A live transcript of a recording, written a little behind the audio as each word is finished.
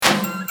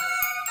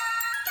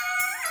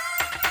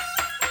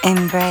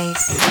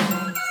Embrace.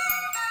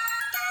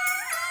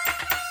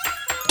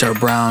 Dirt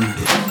brown.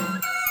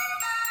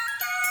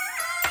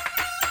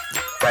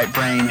 Right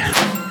brain.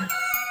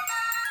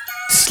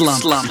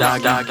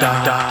 Slumdoggydogg.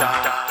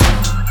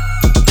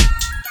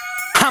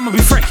 I'ma be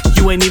frank,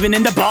 you ain't even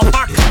in the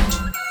ballpark.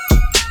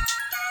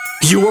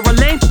 You are a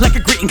lame like a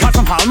greeting card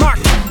from Hallmark.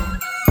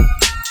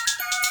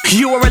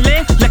 You are a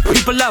lame like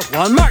people at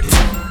Walmart.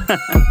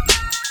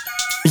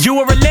 You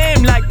are a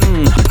lame like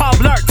Paul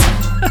Blart.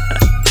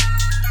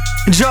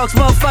 Jokes,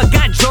 motherfucker,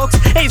 got jokes.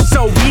 Ain't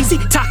so easy,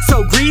 talk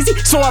so greasy.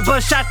 So I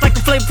bust shots like the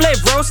Flav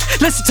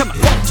roast. Listen to my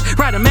quotes,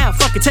 write them out,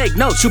 fucking take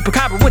notes.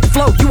 Chupacabra with the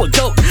flow, you a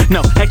goat.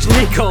 No,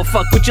 actually, go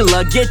fuck with your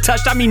luck, get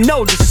touched. I mean,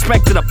 no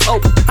disrespect to the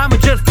Pope. I'ma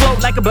just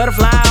float like a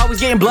butterfly, always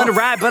getting blood to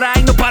ride, but I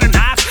ain't no butter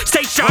knife.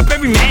 Stay sharp,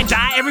 every man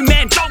die, every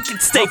man don't get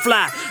to stay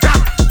fly.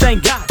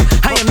 Thank God,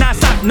 I am not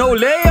stopped, no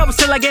layovers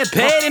till I get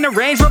paid in the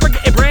Range Rover,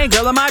 getting brain,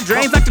 girl in my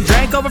drains like the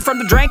drink over from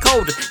the drink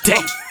holder.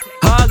 Damn.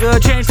 All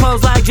good, change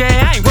clothes like Jay,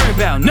 I ain't worried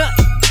about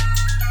nothing.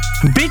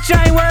 Bitch,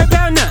 I ain't worried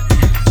about nothing.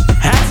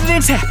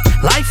 Accidents happen,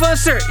 life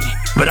uncertain,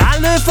 but I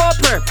live for a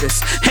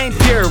purpose. Ain't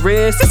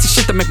purist, this is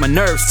shit that make my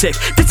nerves tick.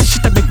 This is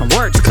shit that make my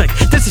words click.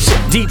 This is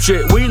shit, deep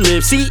shit we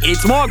live. See,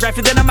 it's more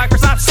graphic than a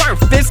Microsoft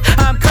Surface.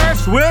 I'm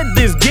cursed with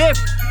this gift.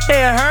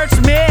 It hurts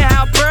me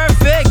how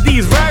perfect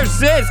these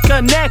verses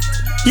connect.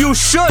 You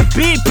should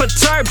be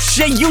perturbed,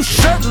 shit. You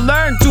should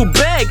learn to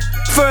beg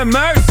for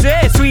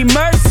mercy. Sweet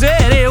mercy,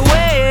 the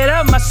weight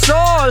of my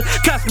soul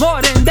costs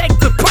more than they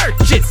could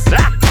purchase.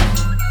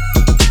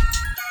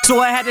 So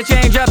I had to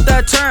change up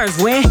the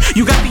terms when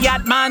you got the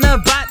Atman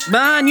of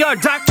Batman. Your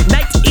dark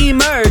night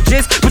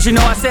emerges, but you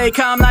know I stay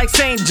calm like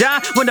St.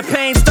 John. When the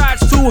pain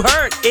starts to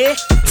hurt, it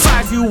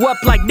fires you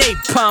up like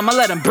napalm. I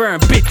let them burn,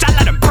 bitch. I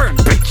let them burn,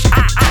 bitch.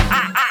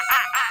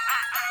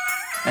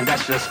 And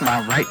that's just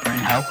my right brain,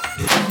 ho.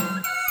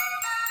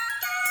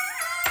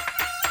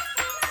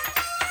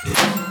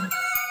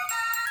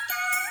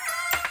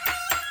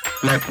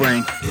 Left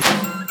brain.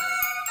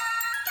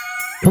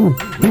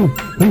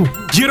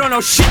 You don't know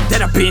shit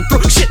that I've been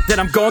through, shit that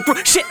I'm going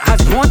through, shit I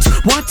want,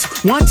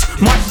 march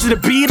to the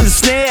beat of the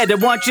snare. They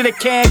want you to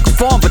can't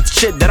conform, but the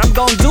shit that I'm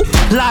gonna do,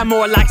 lie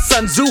more like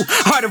Sun Tzu.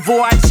 Heart of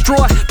war I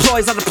destroy,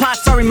 ploys on the plot,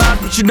 sorry mom,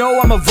 but you know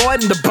I'm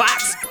avoiding the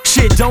box.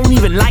 Shit, don't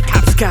even like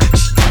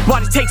hopscotch. Why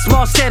they take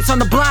small steps on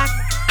the block?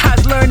 I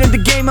was learning the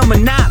game of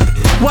Monopoly.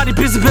 Why they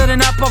busy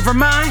building up over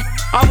mine?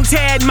 Always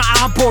had my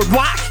outboard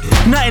walk.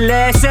 Nothing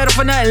less, settle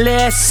for nothing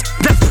less.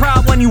 That's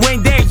proud when you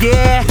ain't there,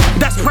 yeah.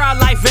 That's proud,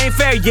 life ain't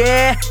fair,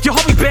 yeah. You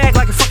hold me back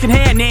like a fucking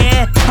hand,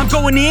 yeah. I'm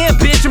going in,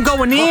 bitch, I'm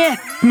going in.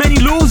 Many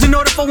lose in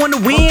order for one to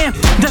win.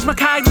 That's my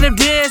cognitive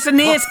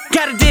dissonance.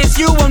 Gotta diss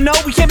you, won't know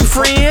we can't be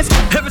friends.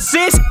 Ever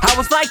since I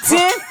was like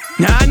 10,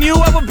 I knew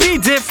I would be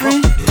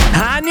different.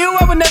 I knew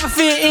I would never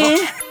fit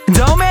in.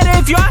 Don't matter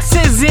if you're a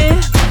citizen.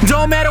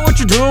 Don't matter what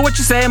you do, what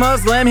you say,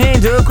 Muslim,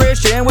 Hindu,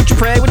 Christian, what you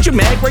pray, what you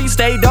make, where you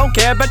stay, don't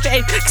care about your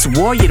age. Cause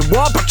war, you the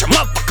war, but your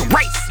motherfucking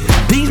race.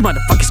 These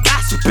motherfuckers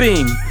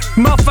gossiping.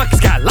 Motherfuckers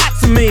got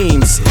lots of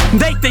memes.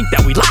 They think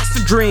that we lost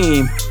a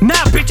dream.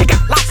 Nah, bitch, I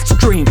got lots to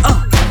dream.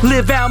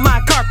 Live out my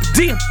carpe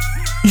diem.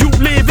 You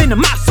live in a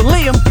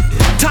mausoleum.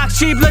 Talk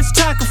cheap, let's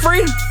talk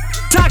freedom.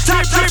 Talk cheap.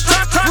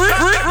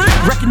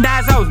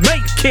 Recognize I was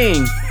made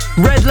king.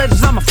 Red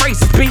letters on my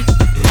phrases, B.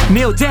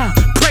 Kneel down,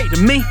 pray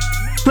to me.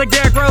 Like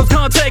Derrick Rose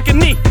gonna take a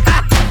knee.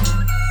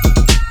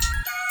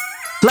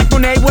 Like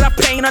Monet, what I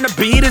paint on a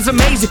beat is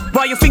amazing.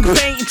 While your finger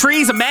painting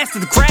trees, I master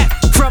the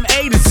craft from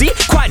A to Z.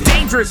 Quite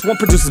dangerous, one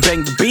producer's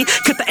bang the beat.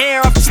 Cut the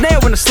air off the snare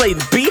when I slay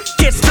the beat.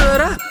 Get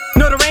stood up,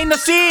 no there ain't no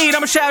seed.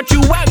 I'ma shout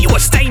you out, you a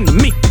stain to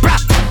me.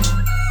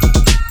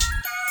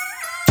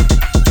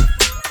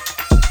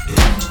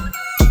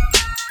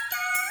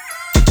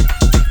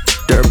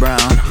 Dirt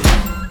brown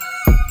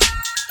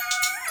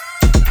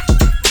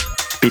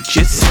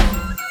bitches.